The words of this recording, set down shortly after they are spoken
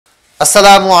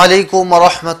Asasalamualikum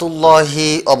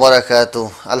warahmatullahi wabarakatuh.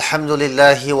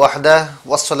 Alhamdulillahi wahdah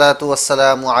wassalatu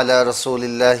wassalamu ala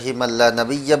rasulillahi man la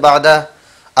nabiyya ba'da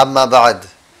amma ba'd.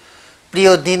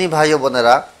 প্রিয় দিনী ভাই ও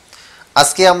বোনেরা,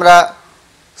 আজকে আমরা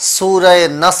সূরা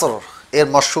নাসর এর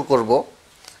মশক করব।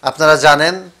 আপনারা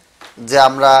জানেন যে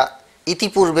আমরা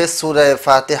ইতিপূর্বে সূরা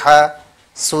ফাতিহা,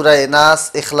 সূরা নাস,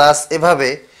 ইখলাস এভাবে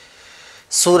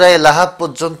সূরা লাহাব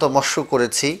পর্যন্ত মশক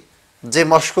করেছি, যে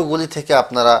মশকগুলি থেকে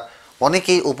আপনারা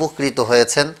অনেকেই উপকৃত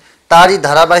হয়েছেন। তারই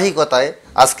ধারাবাহিকতায়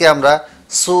আজকে আমরা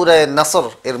সূরা নাসর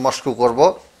এর মশক করব।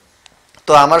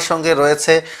 তো আমার সঙ্গে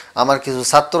রয়েছে আমার কিছু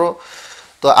ছাত্র।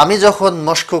 তো আমি যখন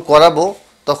মশক করাবো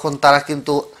তখন তারা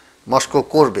কিন্তু মশক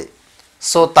করবে।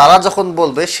 সো তারা যখন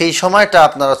বলবে সেই সময়টা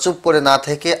আপনারা চুপ করে না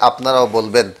থেকে আপনারাও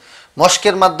বলবেন।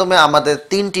 মশকের মাধ্যমে আমাদের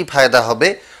তিনটি ফায়দা হবে।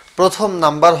 প্রথম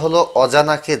নাম্বার হলো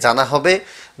অজানাকে জানা হবে।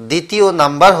 দ্বিতীয়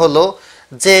নাম্বার হলো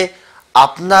যে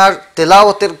আপনার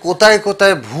তেলাওয়াতের কোথায়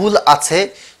কোথায় ভুল আছে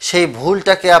সেই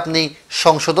ভুলটাকে আপনি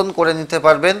সংশোধন করে নিতে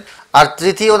পারবেন। আর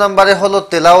তৃতীয় নম্বরে হলো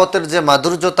তেলাওয়াতের যে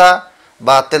মাধুর্যতা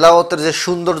বা তেলাওয়াতের যে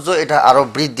সৌন্দর্য, এটা আরো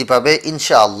বৃদ্ধি পাবে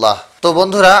ইনশাআল্লাহ। তো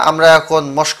বন্ধুরা, আমরা এখন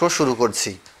মশক শুরু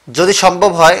করছি। যদি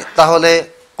সম্ভব হয় তাহলে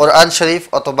কোরআন শরীফ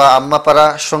অথবা আম্মাপাড়া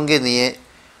সঙ্গে নিয়ে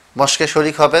মশকে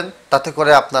শরীক হবেন, তাতে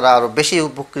করে আপনারা আরো বেশি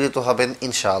উপকৃত হবেন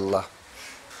ইনশাআল্লাহ।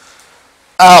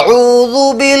 أعوذ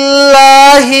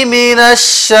بالله من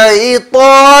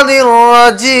الشيطان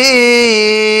الرجيم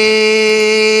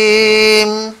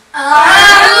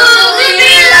أعوذ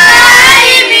بالله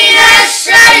من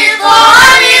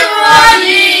الشيطان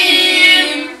الرجيم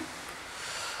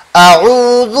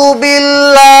أعوذ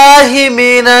بالله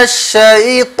من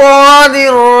الشيطان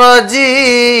الرجيم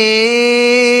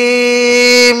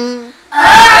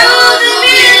أعوذ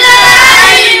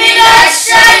بالله من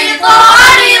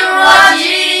الشيطان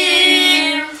الرجيم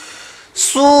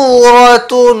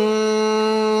سورة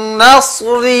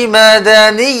النصر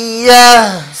مدنية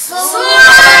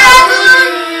سورة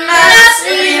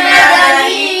النصر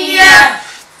مدنية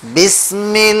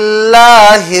بسم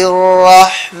الله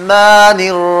الرحمن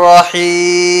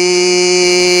الرحيم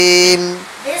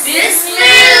بسم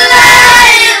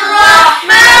الله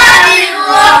الرحمن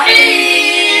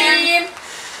الرحيم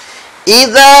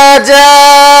إذا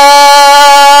جاء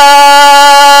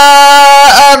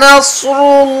نصر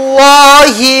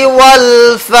الله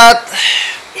والفتح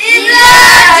إذا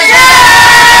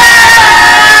جاء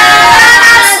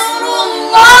نصر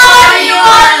الله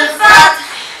والفتح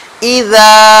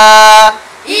إذا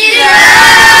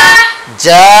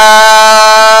جاء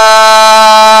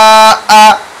جاء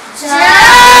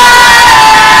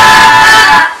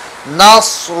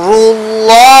نصر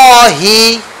الله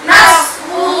نصر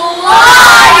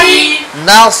الله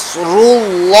نصر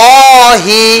الله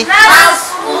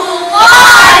نصر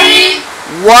الله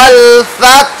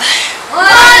والفتح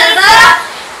والفتح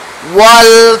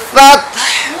والفتح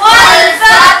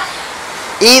والفتح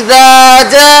إذا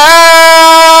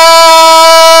جاء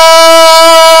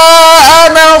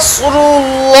نصر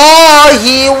الله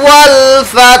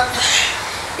والفتح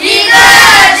إذا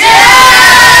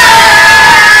جاء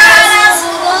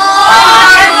نصر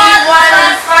الله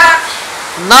والفتح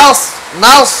নাস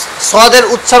নাস সদের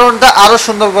উচ্চারণটা আরো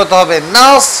সুন্দর করতে হবে।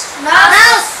 নাস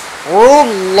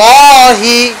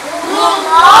রুল্লাহি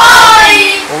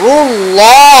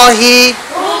রুল্লাহি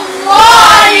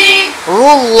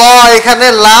রুল্লাহ, এখানে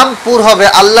লাম পুর হবে,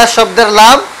 আল্লাহ শব্দের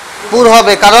লাম পুর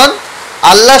হবে, কারণ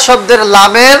আল্লাহ শব্দের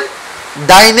লামের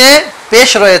ডাইনে পেশ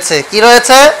রয়েছে। কি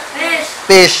রয়েছে?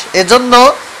 পেশ। এজন্য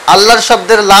আল্লাহর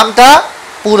শব্দের লামটা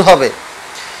পুর হবে।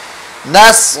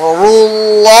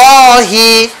 নাসরুল্লাহি,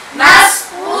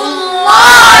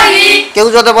 কেউ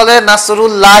যদি বলে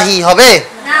নাসরুল্লাহি হবে?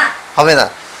 হবে না।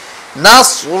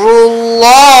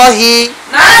 নাসরুল্লাহি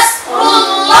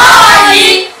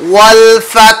ওয়াল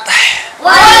ফাতহ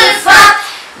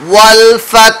ওয়াল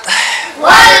ফাতহ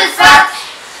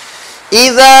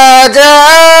إذا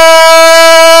جاء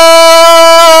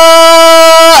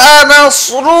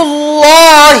نصر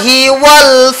الله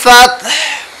والفتح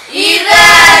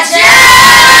إذا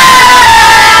جاء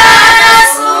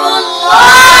نصر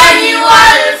الله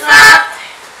والفتح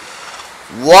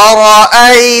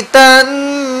ورأيت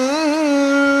الناس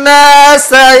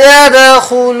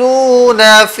يدخلون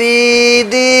في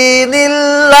دين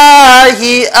الله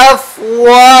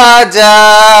أفواجا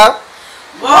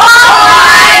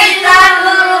ورأيت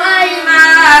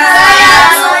الناس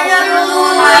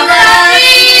يدخلون في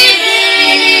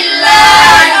دين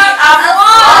الله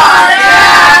أفواجا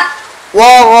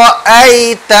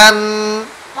ورأيت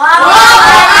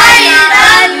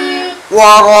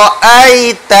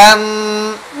ورأيت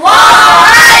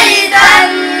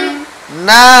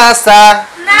الناس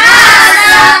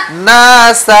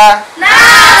নাসা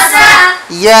নাসা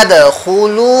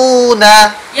ইয়াদখুলুনা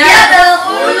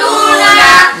ইয়াদখুলুনা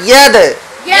ইয়াদ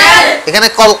ইয়াদ এখানে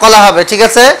কলকলা হবে, ঠিক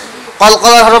আছে?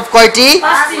 কলকলার হরফ কয়টি?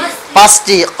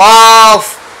 পাঁচটি। কফ,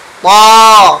 ত,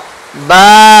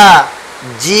 বা,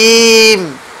 জিম,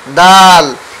 দাল।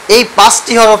 এই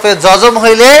পাঁচটি হরফে যজম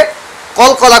হইলে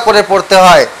কলকলা করে পড়তে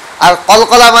হয়। আর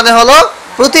কলকলা মানে হলো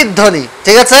প্রতিধ্বনি,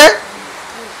 ঠিক আছে?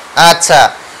 আচ্ছা,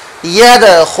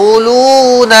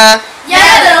 ইয়াদখুলুনা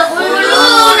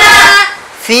ইয়াদখুলুনা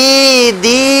ফি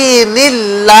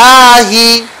দীনিল্লাহি।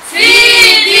 ফি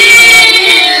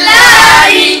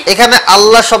দীনিল্লাহি এখানে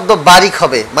আল্লাহ শব্দ বারিক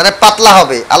হবে, মানে পাতলা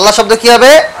হবে। আল্লাহ শব্দ কি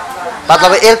হবে? পাতলা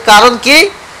হবে। এর কারণ কি?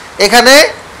 এখানে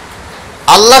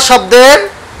আল্লাহ শব্দের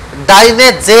ডাইনে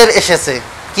জের এসেছে।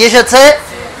 কি এসেছে?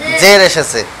 জের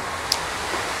এসেছে।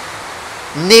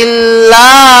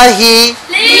 নিল্লাহি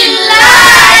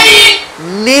লিল্লাহি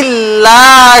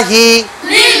নিল্লাহি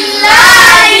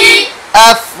লিল্লাহি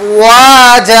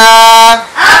আফওয়াজা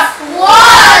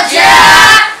আফওয়াজা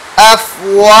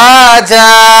আফওয়াজা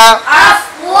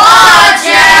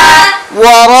আফওয়াজা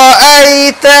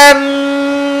ورأيت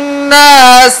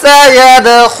الناس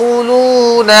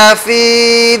يدخلون في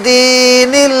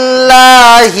دين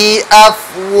الله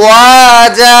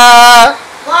أفواجا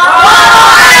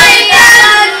ورأيت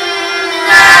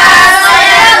الناس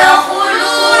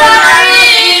يدخلون في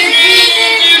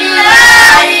دين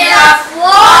الله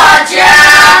أفواجا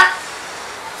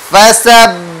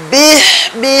فسبح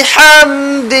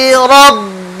بحمد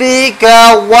ربك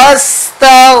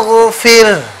واستغفر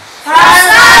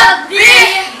فسبح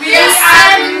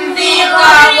بحمد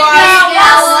ربك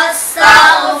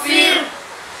واستغفر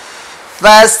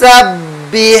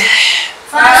فسبح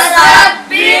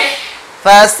فسبح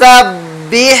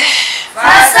فسبح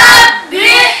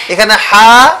فسبح এখানে হা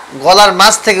গলার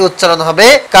মাঝ থেকে উচ্চারণ হবে,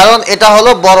 কারণ এটা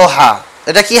হলো বড় হা।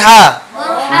 এটা কি হা?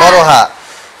 বড় হা।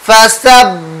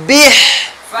 ফাসাব্বিহ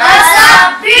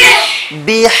فسبح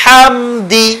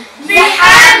বিহামদি,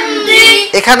 بحمد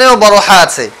এখানেও বড় হা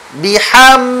আছে।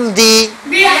 বিহামদি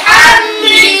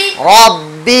بحمد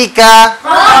রব্বিকা।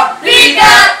 ربك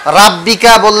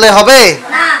রাব্বিকা বললে হবে?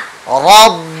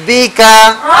 রব্বিকা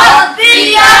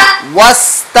ربك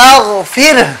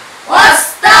ওয়াস্তাগফির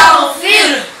واستغفر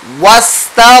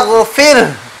ওয়াস্তাগফির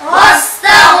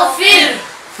واستغفر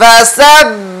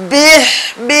فسبح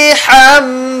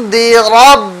بحمد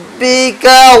ربك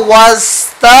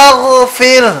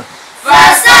واستغفر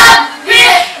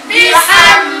فسبح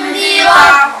بحمد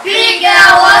ربك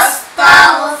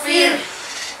واستغفر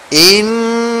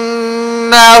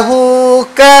إنه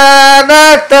كان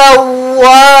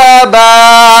توابا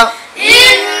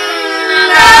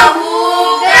إنه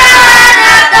كان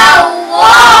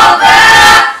توابا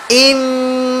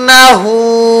إنه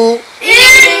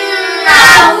إنه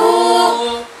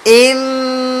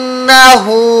إنه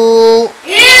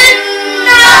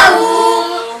إنه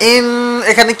ইন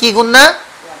এখানে কি গুন্না?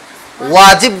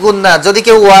 ওয়াজিব গুন্না। যদি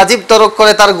কেউ ওয়াজিব তরক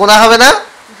করে তার গুনাহ হবে না?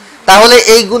 তাহলে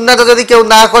এই গুন্নাটা যদি কেউ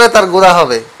না করে তার গুনাহ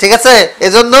হবে, ঠিক আছে?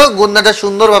 এজন্য গুন্নাটা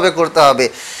সুন্দরভাবে করতে হবে।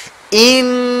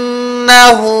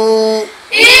 ইন্নাহু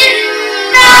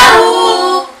إنه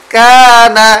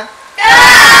কানা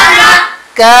كان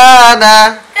কানা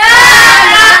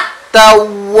كان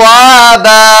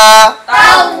তাওয়াবা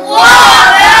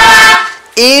توابا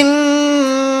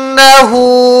ইন্নাহু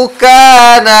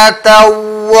কানা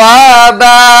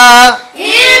তাওয়াবা।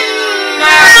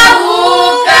 إنه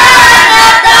كان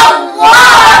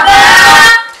توابا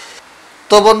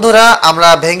তো বন্ধুরা, আমরা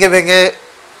ভেঙে ভেঙে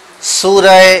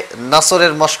সূরা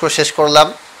নাসরের মশক শেষ করলাম।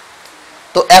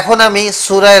 তো এখন আমি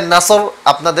সূরা নাসর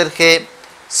আপনাদেরকে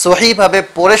সহিভাবে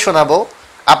পড়ে শোনাবো।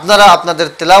 আপনারা আপনাদের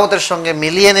তেলাওয়াতের সঙ্গে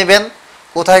মিলিয়ে নেবেন,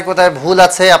 কোথায় কোথায় ভুল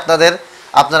আছে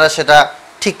আপনারা সেটা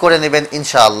ঠিক করে নেবেন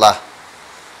ইনশাআল্লাহ।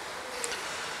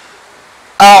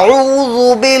 আউযু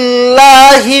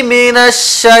বিল্লাহি মিনাশ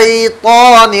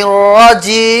শাইতানির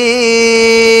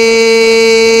রাজীম।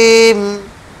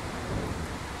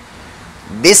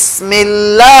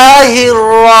 বিসমিল্লাহির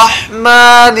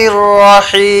রহমানির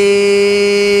রহিম।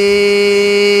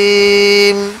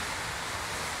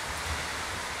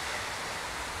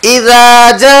 ইযা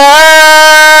জাআ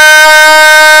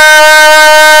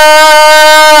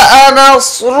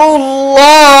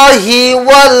নাসরুল্লাহি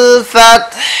ওয়াল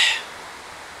ফাতহ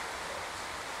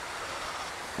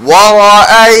ওয়া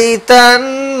রাআইতান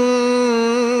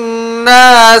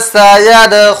الناس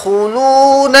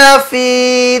يدخلون في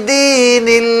دين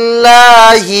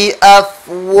الله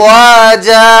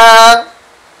أفواجا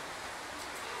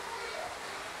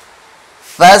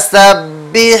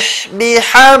فسبح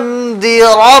بحمد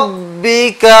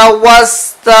ربك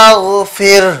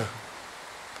واستغفره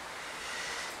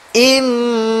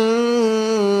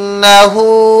ইন্নাহু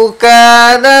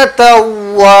কানা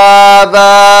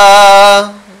তাওয়াবা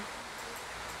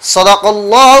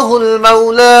সাদাকাল্লাহুল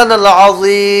মাওলানাল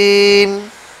আযীম।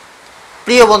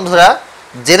 প্রিয় বন্ধুরা,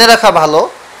 জেনে রাখা ভালো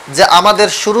যে আমাদের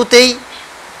শুরুতেই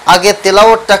আগে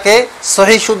তেলাওয়াতটাকে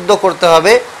সহি শুদ্ধ করতে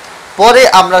হবে, পরে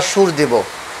আমরা সুর দেব।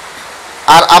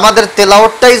 আর আমাদের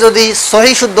তেলাওয়াতটাই যদি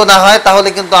সহি শুদ্ধ না হয় তাহলে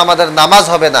কিন্তু আমাদের নামাজ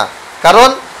হবে না, কারণ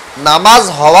নামাজ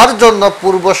হওয়ার জন্য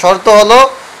পূর্ব শর্ত হলো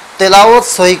তেলাওয়াত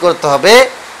সহি করতে হবে,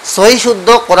 সহি শুদ্ধ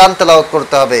কোরআন তেলাওয়াত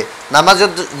করতে হবে। নামাজ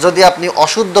যদি আপনি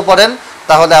অশুদ্ধ পড়েন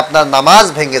তাহলে আপনার নামাজ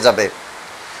ভেঙে যাবে।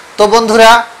 তো বন্ধুরা,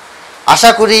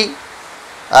 আশা করি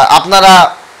আপনারা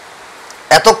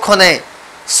এতক্ষণে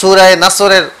সূরা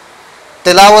নাসরের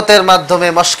তেলাওয়াতের মাধ্যমে,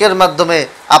 মশকের মাধ্যমে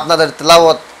আপনাদের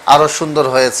তেলাওয়াত আরও সুন্দর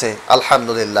হয়েছে,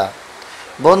 আলহামদুলিল্লাহ।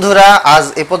 বন্ধুরা, আজ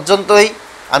এ পর্যন্তই।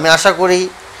 আমি আশা করি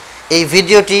এই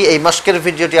ভিডিওটি, এই মশকের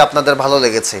ভিডিওটি আপনাদের ভালো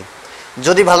লেগেছে।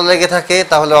 যদি ভালো লেগে থাকে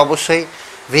তাহলে অবশ্যই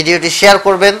ভিডিওটি শেয়ার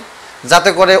করবেন, যাতে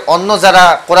করে অন্য যারা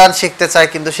কোরআন শিখতে চায়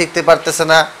কিন্তু শিখতে পারতেছে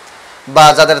না, বা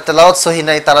যাদের তেলাওয়াত সহি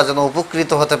নাই, তারা যেন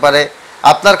উপকৃত হতে পারে।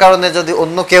 আপনার কারণে যদি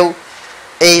অন্য কেউ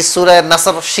এই সূরা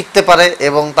নাসর শিখতে পারে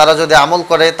এবং তারা যদি আমল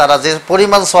করে, তারা যে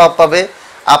পরিমাণ সওয়াব পাবে,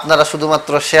 আপনারা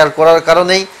শুধুমাত্র শেয়ার করার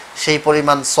কারণেই সেই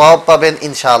পরিমাণ সওয়াব পাবেন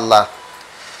ইনশাআল্লাহ।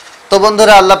 তো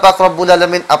বন্ধুরা, আল্লাহ পাক রব্বুল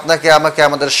আলামিন আপনাকে, আমাকে,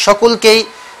 আমাদের সকলকেই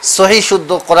সহি শুদ্ধ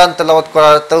কোরআন তেলাওয়াত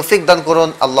করার তৌফিক দান করুন,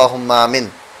 আল্লাহুম্মা আমিন।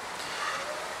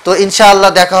 তো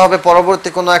ইনশাআল্লাহ দেখা হবে পরবর্তী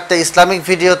কোনো একটা ইসলামিক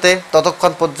ভিডিওতে।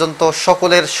 ততক্ষণ পর্যন্ত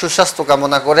সকলের সুস্বাস্থ্য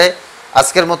কামনা করে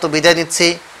আজকের মতো বিদায় নিচ্ছি।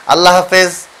 আল্লাহ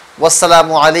হাফেজ।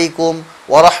 ওয়াসসালামু আলাইকুম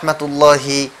ওয়া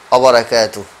রাহমাতুল্লাহি ওয়া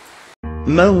বারাকাতুহু।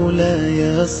 مولاي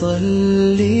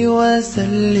صل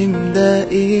وسلم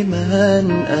دائما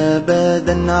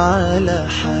أبدا على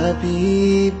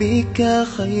حبيبك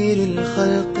خير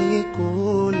الخلق كل